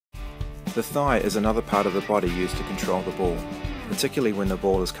The thigh is another part of the body used to control the ball, particularly when the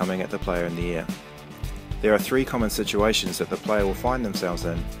ball is coming at the player in the air. There are three common situations that the player will find themselves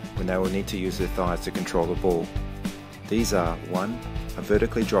in when they will need to use their thighs to control the ball. These are 1. A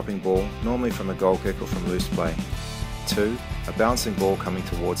vertically dropping ball, normally from a goal kick or from loose play. 2. A bouncing ball coming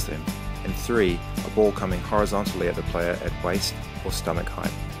towards them. And 3. A ball coming horizontally at the player at waist or stomach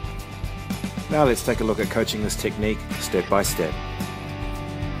height. Now let's take a look at coaching this technique step by step.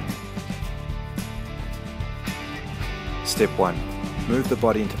 Step 1. Move the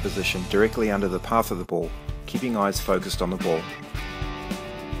body into position directly under the path of the ball, keeping eyes focused on the ball.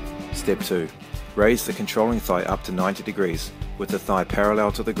 Step 2. Raise the controlling thigh up to 90 degrees, with the thigh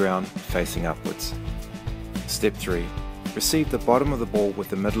parallel to the ground, facing upwards. Step 3. Receive the bottom of the ball with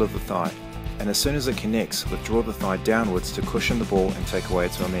the middle of the thigh, and as soon as it connects, withdraw the thigh downwards to cushion the ball and take away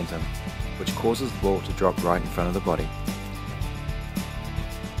its momentum, which causes the ball to drop right in front of the body.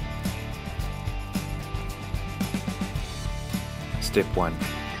 Step 1.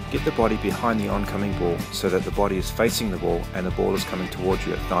 Get the body behind the oncoming ball so that the body is facing the ball and the ball is coming towards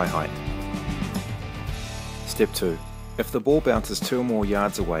you at thigh height. Step 2. If the ball bounces 2 or more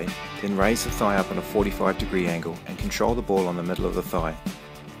yards away, then raise the thigh up on a 45-degree angle and control the ball on the middle of the thigh.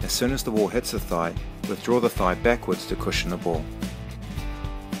 As soon as the ball hits the thigh, withdraw the thigh backwards to cushion the ball.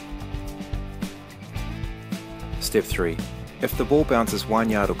 Step 3. If the ball bounces 1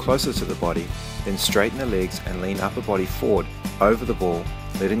 yard or closer to the body, then straighten the legs and lean upper body forward over the ball,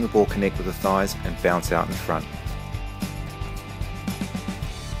 letting the ball connect with the thighs and bounce out in front.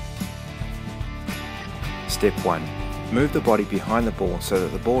 Step 1. Move the body behind the ball so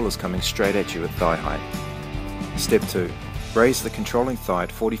that the ball is coming straight at you at thigh height. Step 2. Raise the controlling thigh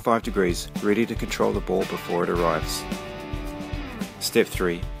at 45 degrees, ready to control the ball before it arrives. Step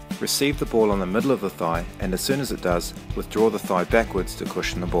 3. Receive the ball on the middle of the thigh, and as soon as it does, withdraw the thigh backwards to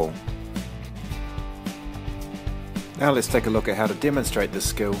cushion the ball. Now let's take a look at how to demonstrate this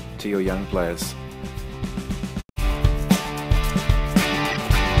skill to your young players.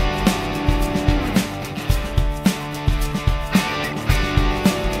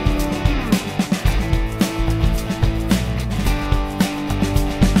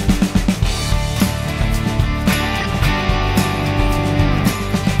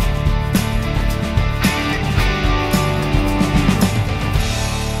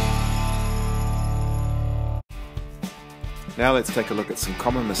 Now let's take a look at some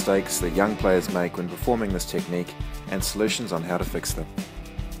common mistakes that young players make when performing this technique and solutions on how to fix them.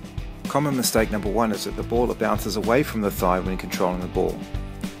 Common mistake number 1 is that the ball bounces away from the thigh when controlling the ball.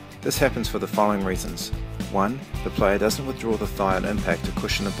 This happens for the following reasons. 1. The player doesn't withdraw the thigh on impact to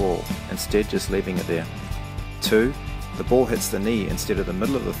cushion the ball, instead just leaving it there. 2. The ball hits the knee instead of the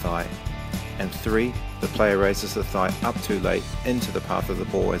middle of the thigh. And 3. The player raises the thigh up too late into the path of the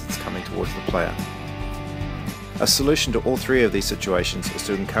ball as it's coming towards the player. A solution to all 3 of these situations is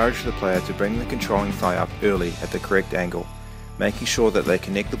to encourage the player to bring the controlling thigh up early at the correct angle, making sure that they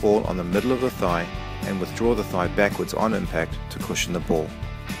connect the ball on the middle of the thigh and withdraw the thigh backwards on impact to cushion the ball.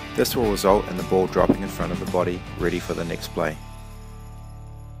 This will result in the ball dropping in front of the body, ready for the next play.